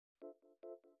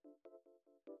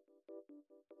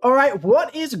Alright,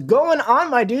 what is going on,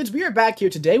 my dudes? We are back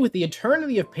here today with the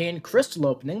Eternity of Pain crystal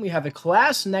opening. We have a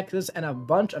class Nexus and a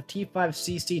bunch of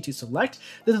T5CC to select.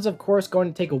 This is, of course,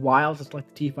 going to take a while to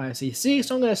select the T5CC,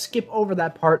 so I'm going to skip over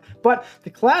that part. But the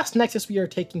class Nexus we are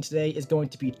taking today is going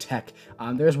to be Tech.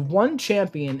 There's one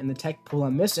champion in the Tech pool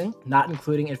I'm missing, not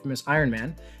including Infamous Iron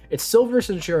Man. It's Silver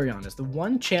Centurion. It's the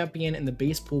one champion in the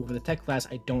base pool for the Tech class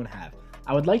I don't have.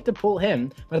 I would like to pull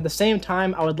him, but at the same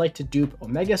time, I would like to dupe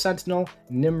Omega Sentinel,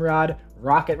 Nimrod,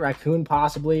 Rocket Raccoon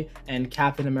possibly, and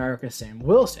Captain America Sam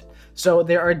Wilson. So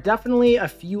there are definitely a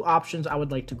few options I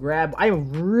would like to grab.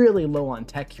 I'm really low on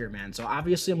tech here, man. So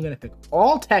obviously I'm going to pick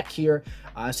all tech here.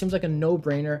 Seems like a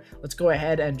no-brainer. Let's go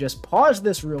ahead and just pause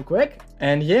this real quick.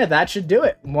 And yeah, that should do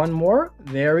it. One more.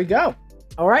 There we go.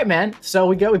 All right, man. So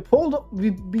we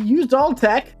used all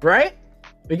tech, right?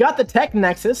 We got the Tech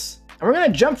Nexus. And we're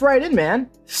going to jump right in, man.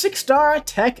 6-star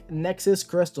Tech Nexus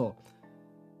Crystal.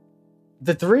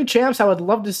 The 3 champs I would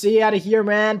love to see out of here,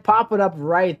 man. Pop it up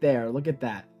right there. Look at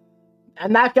that.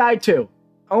 And that guy, too.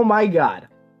 Oh, my God.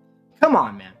 Come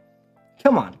on, man.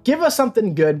 Come on. Give us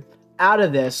something good out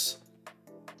of this.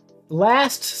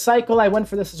 Last cycle, I went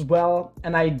for this as well.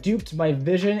 And I duped my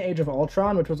Vision Age of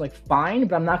Ultron, which was, like, fine.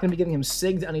 But I'm not going to be getting him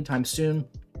SIG'd anytime soon.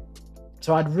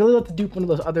 So I'd really like to dupe one of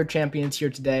those other champions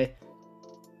here today.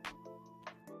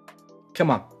 Come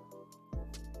on.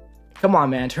 Come on,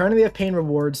 man. Eternity of Pain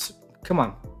rewards. Come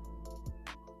on.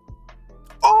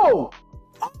 Oh!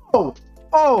 Oh!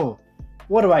 Oh!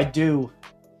 What do I do?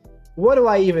 What do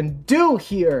I even do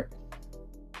here?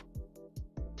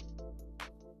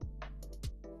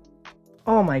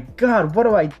 Oh my God, what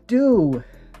do I do?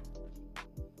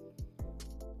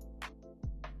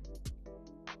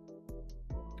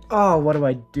 Oh, what do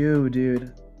I do,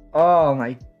 dude? Oh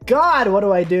my God, what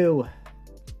do I do?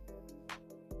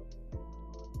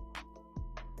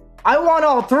 I want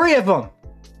all 3 of them.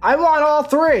 I want all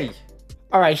 3.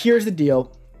 All right, here's the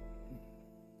deal.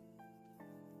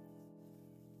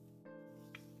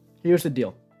 Here's the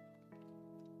deal.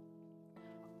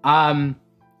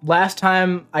 Last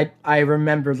time I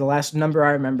remember, the last number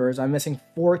I remember is I'm missing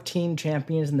 14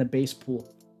 champions in the base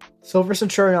pool. Silver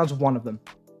Centurion's one of them.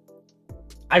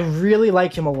 I really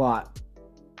like him a lot.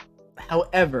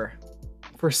 However,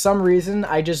 for some reason,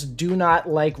 I just do not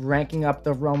like ranking up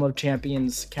the Realm of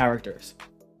Champions characters.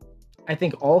 I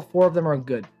think all 4 of them are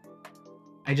good.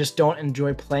 I just don't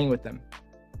enjoy playing with them.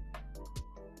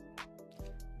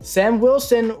 Sam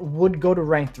Wilson would go to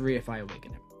rank 3 if I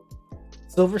awaken him.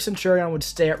 Silver Centurion would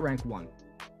stay at rank 1.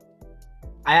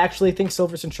 I actually think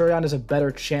Silver Centurion is a better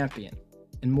champion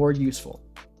and more useful.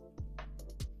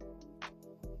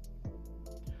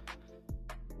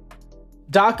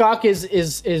 Doc Ock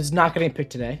is not getting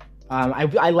picked today.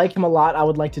 I like him a lot. I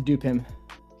would like to dupe him,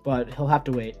 but he'll have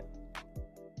to wait.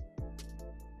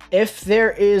 If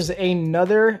there is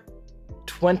another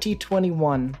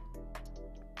 2021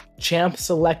 champ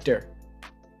selector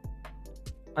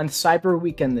on Cyber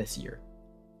Weekend this year,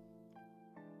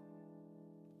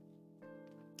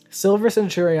 Silver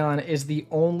Centurion is the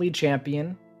only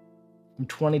champion from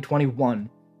 2021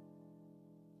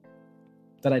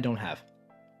 that I don't have.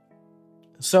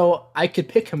 So I could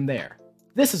pick him there.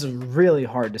 This is a really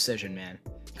hard decision, man.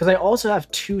 Because I also have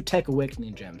 2 Tech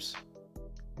Awakening gems.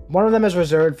 One of them is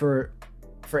reserved for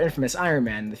Infamous Iron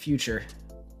Man in the future.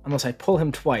 Unless I pull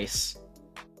him twice.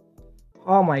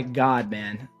 Oh my God,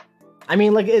 man. I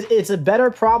mean, like, it's a better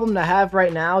problem to have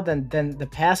right now than the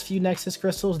past few Nexus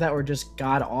crystals that were just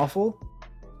god-awful.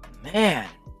 Man.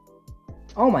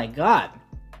 Oh my God.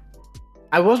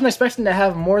 I wasn't expecting to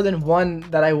have more than one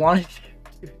that I wanted to.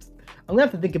 I'm gonna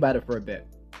have to think about it for a bit.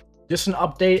 Just an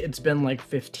update, it's been like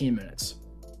 15 minutes.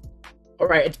 All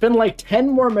right, it's been like 10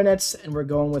 more minutes and we're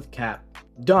going with Cap.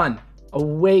 Done.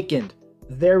 Awakened.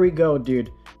 There we go,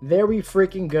 dude. There we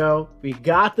freaking go. We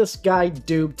got this guy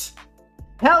duped.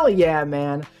 Hell yeah,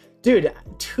 man. Dude,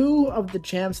 2 of the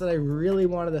champs that I really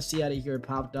wanted to see out of here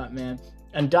popped up, man.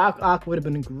 And Doc Ock would have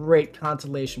been a great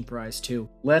consolation prize too.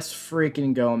 Let's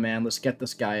freaking go, man. Let's get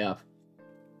this guy up.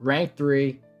 Rank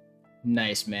 3.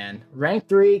 Nice, man. Rank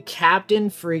 3,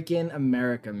 Captain freaking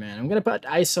America, man. I'm gonna put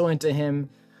ISO into him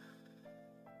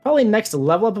probably next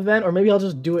level up event, or maybe I'll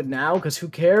just do it now, because who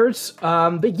cares?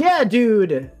 But yeah,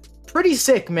 dude. Pretty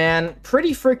sick, man. Pretty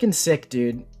freaking sick,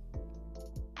 dude.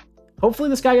 Hopefully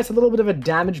this guy gets a little bit of a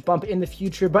damage bump in the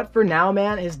future, but for now,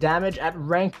 man, his damage at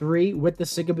rank 3 with the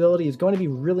Sig ability is going to be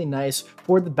really nice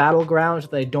for the battlegrounds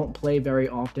that I don't play very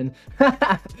often.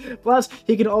 Plus,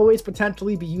 he could always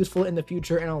potentially be useful in the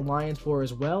future in Alliance War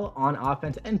as well, on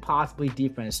offense and possibly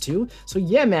defense too. So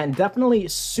yeah, man, definitely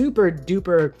super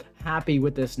duper happy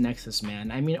with this Nexus,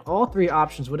 man. I mean, all 3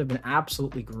 options would have been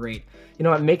absolutely great. You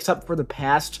know, it makes up for the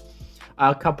past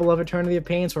a couple of Eternity of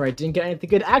Pains where I didn't get anything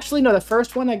good. Actually, no, the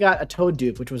first one I got a Toad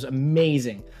dupe, which was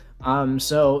amazing.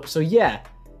 So yeah,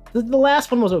 the last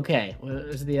one was okay. It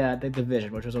was the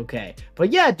Division, which was okay.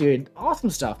 But yeah, dude, awesome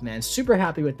stuff, man. Super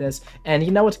happy with this. And you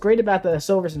know what's great about the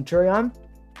Silver Centurion?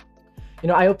 You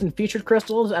know, I opened featured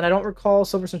crystals, and I don't recall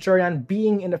Silver Centurion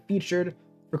being in a featured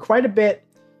for quite a bit.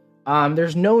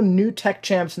 There's no new tech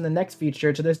champs in the next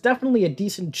feature, so there's definitely a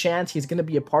decent chance he's going to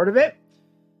be a part of it.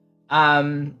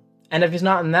 And if he's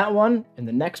not in that one, in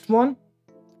the next one,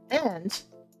 and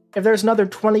if there's another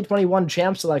 2021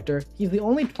 champ selector, he's the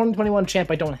only 2021 champ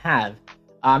I don't have.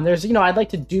 There's, you know, I'd like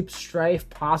to dupe Strife,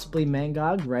 possibly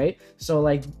Mangog, right? So,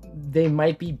 like, they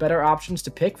might be better options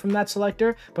to pick from that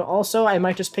selector, but also I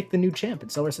might just pick the new champ in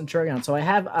Silver Centurion. So I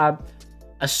have,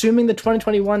 assuming the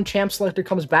 2021 champ selector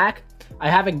comes back, I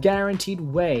have a guaranteed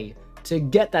way to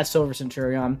get that Silver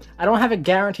Centurion. I don't have a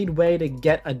guaranteed way to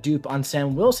get a dupe on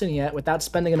Sam Wilson yet without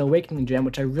spending an Awakening Gem,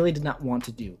 which I really did not want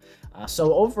to do.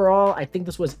 So overall, I think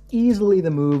this was easily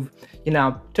the move. You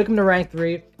know, took him to rank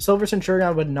 3. Silver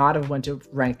Centurion would not have went to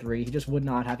rank 3. He just would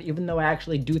not have, even though I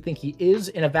actually do think he is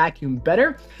in a vacuum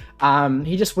better.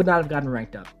 He just would not have gotten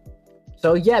ranked up.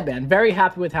 So yeah, man, very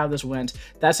happy with how this went.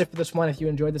 That's it for this one. If you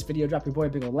enjoyed this video, drop your boy a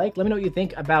big ol' like. Let me know what you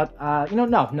think about, let me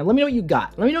know what you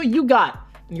got. Let me know what you got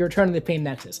in your Return of the Pain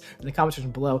Nexus in the comment section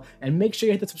below. And make sure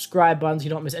you hit the subscribe button so you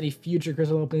don't miss any future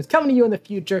crystal openings coming to you in the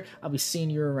future. I'll be seeing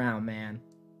you around, man.